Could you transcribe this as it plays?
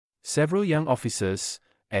Several young officers,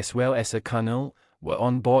 as well as a colonel, were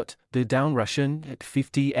on board the downed Russian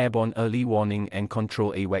A-50 Airborne Early Warning and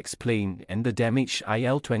Control AWACS plane and the damaged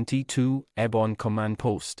Il-22 Airborne Command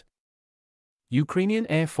Post. Ukrainian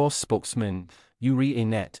Air Force spokesman Yuri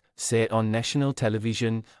Inet said on national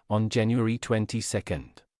television on January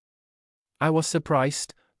 22. "I was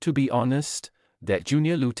surprised, to be honest, that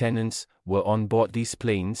junior lieutenants were on board these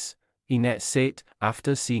planes," Inet said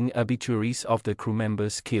after seeing obituaries of the crew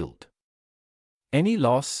members killed. "Any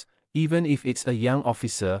loss, even if it's a young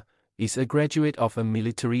officer, is a graduate of a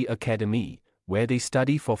military academy, where they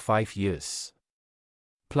study for 5 years.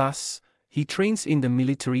 Plus, he trains in the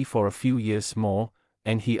military for a few years more,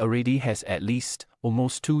 and he already has at least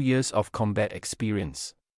almost 2 years of combat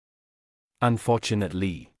experience.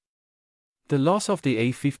 Unfortunately, the loss of the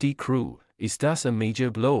A-50 crew is thus a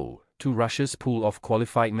major blow to Russia's pool of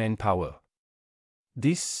qualified manpower.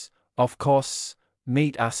 This, of course,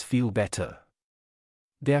 made us feel better.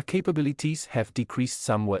 Their capabilities have decreased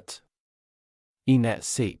somewhat," Inet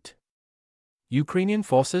said. Ukrainian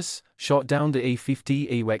forces shot down the A-50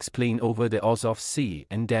 AWACS plane over the Azov Sea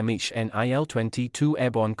and damaged an Il-22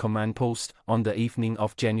 Airborne Command Post on the evening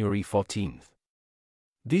of January 14.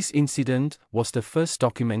 This incident was the first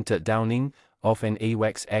documented downing of an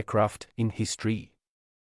AWACS aircraft in history,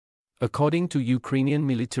 according to Ukrainian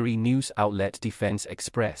military news outlet Defense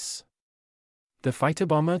Express. The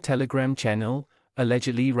fighter-bomber Telegram channel,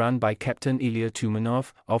 allegedly run by Captain Ilya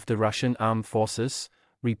Tumanov of the Russian Armed Forces,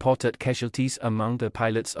 reported casualties among the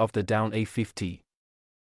pilots of the downed A-50,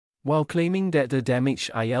 while claiming that the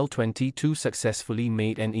damaged Il-22 successfully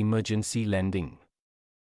made an emergency landing.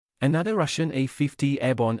 Another Russian A-50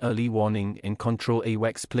 Airborne Early Warning and Control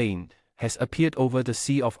AWACS plane has appeared over the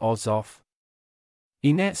Sea of Azov,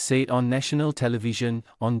 Inet said on national television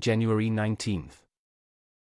on January 19.